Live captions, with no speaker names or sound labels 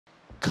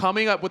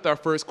Coming up with our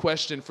first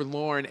question for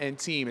Lorne and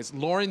team is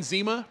Lauren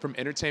Zima from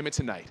Entertainment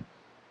Tonight.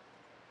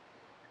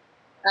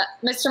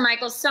 Mr.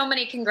 Michaels, so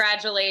many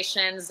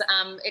congratulations.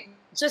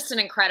 Just an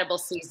incredible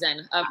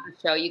season of the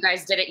show. You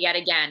guys did it yet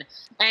again.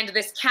 And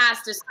this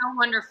cast is so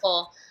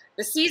wonderful.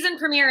 The season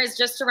premiere is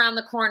just around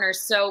the corner,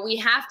 so we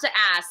have to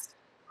ask,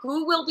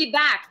 who will be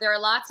back? There are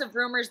lots of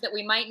rumors that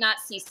we might not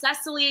see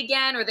Cecily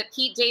again or that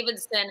Pete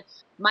Davidson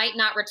might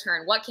not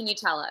return. What can you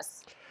tell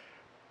us?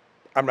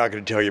 I'm not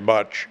going to tell you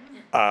much,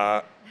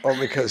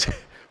 only because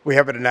we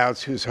haven't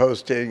announced who's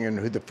hosting and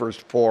who the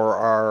first four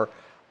are,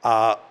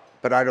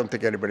 but I don't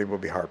think anybody will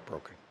be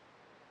heartbroken.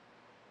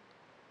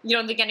 You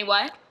don't think any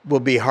what? Will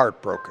be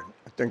heartbroken.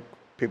 I think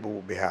people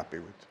will be happy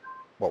with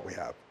what we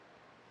have.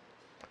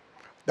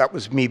 That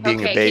was me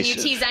being evasive. Can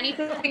you tease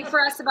anything for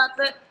us about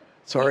the...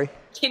 Sorry?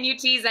 Can you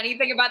tease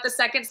anything about the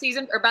second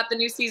season or about the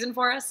new season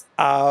for us?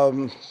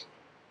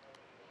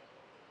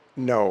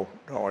 No,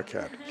 I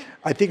can't.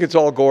 I think it's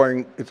all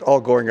going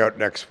out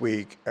next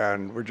week,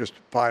 and we're just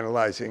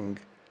finalizing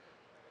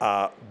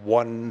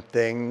one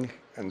thing,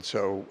 and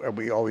so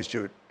we always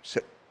do it,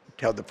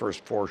 tell the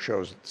first four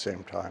shows at the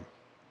same time.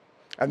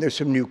 And there's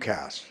some new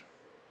cast,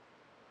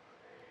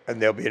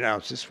 and they'll be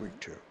announced this week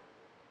too.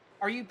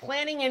 Are you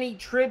planning any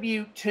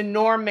tribute to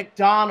Norm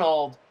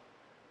Macdonald?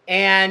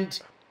 And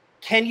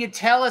can you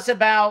tell us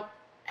about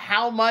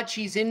how much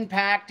he's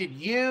impacted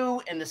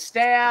you and the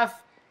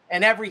staff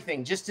and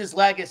everything, just his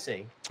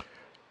legacy?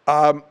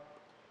 I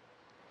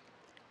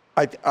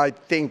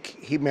think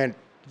he meant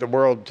the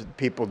world to the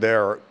people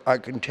there. I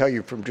can tell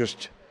you from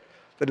just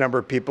the number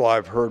of people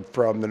I've heard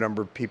from, the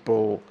number of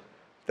people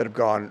that have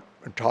gone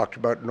and talked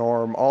about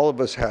Norm. All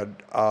of us had,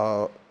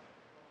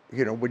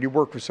 when you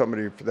work with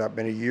somebody for that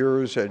many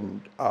years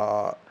and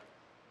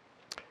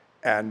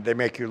they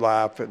make you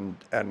laugh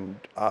and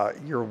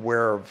you're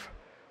aware of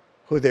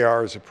who they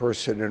are as a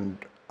person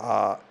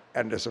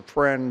and as a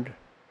friend.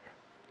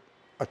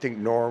 I think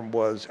Norm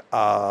was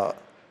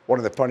one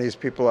of the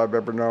funniest people I've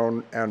ever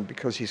known, and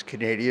because he's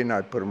Canadian,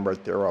 I put him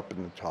right there up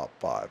in the top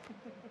 5.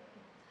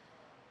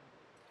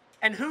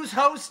 And who's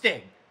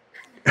hosting?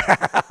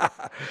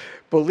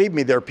 Believe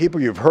me, there are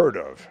people you've heard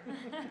of.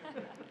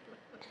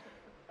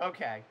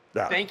 Okay.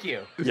 Yeah. Thank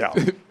you. Yeah.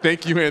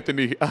 Thank you,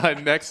 Anthony.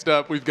 Next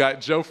up, we've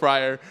got Joe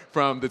Fryer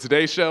from The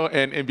Today Show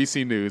and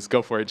NBC News.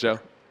 Go for it, Joe.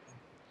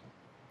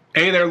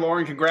 Hey there,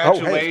 Lauren.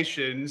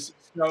 Congratulations.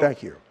 Oh, hey.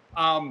 Thank you.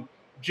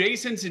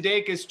 Jason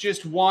Sudeikis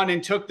just won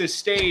and took the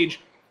stage,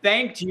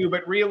 thanked you,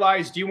 but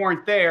realized you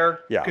weren't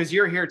there because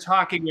you're here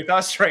talking with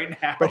us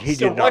right now. But he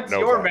did not know what's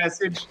your that.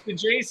 message to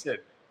Jason?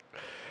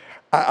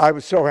 I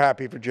was so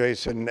happy for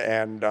Jason,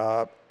 and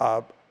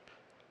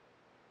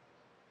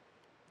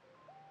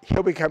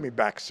he'll be coming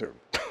back soon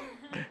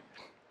to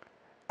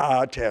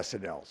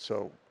SNL.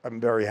 So I'm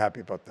very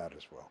happy about that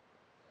as well.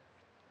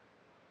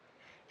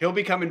 He'll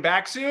be coming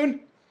back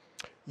soon?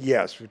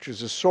 Yes, which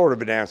is a sort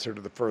of an answer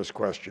to the first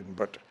question,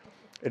 but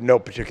in no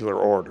particular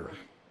order.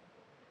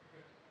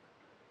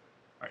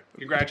 All right,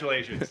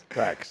 congratulations.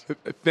 Thanks.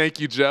 Thank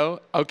you,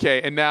 Joe.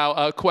 Okay, and now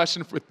a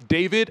question for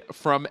David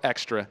from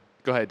Extra.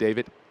 Go ahead,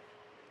 David.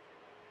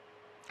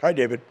 Hi,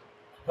 David.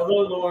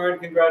 Hello, Lauren.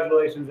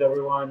 Congratulations,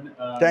 everyone.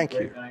 Thank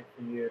you. Great night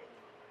for you.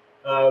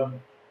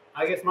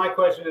 I guess my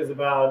question is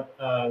about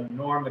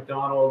Norm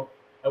Macdonald.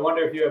 I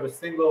wonder if you have a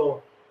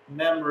single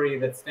memory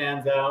that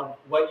stands out,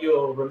 what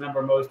you'll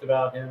remember most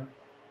about him,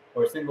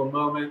 or a single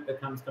moment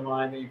that comes to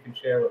mind that you can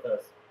share with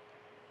us.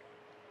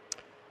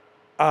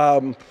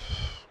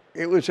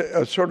 It was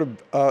a sort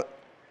of,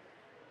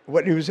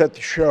 when he was at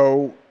the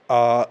show,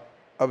 I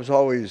was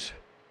always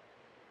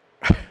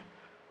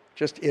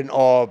just in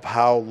awe of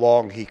how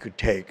long he could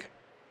take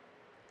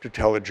to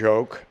tell a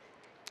joke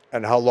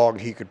and how long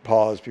he could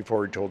pause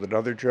before he told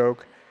another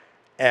joke.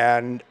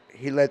 And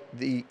he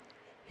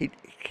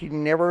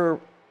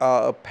never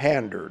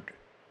pandered.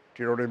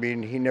 Do you know what I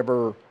mean? He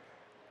never,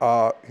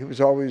 he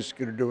was always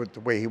going to do it the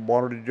way he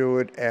wanted to do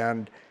it.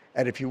 And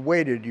if you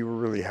waited, you were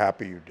really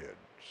happy you did.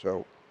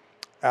 So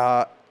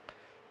I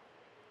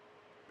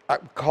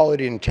call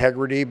it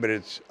integrity, but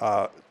it's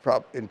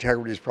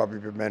integrity has probably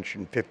been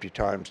mentioned 50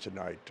 times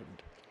tonight.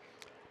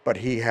 But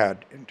he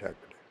had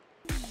integrity.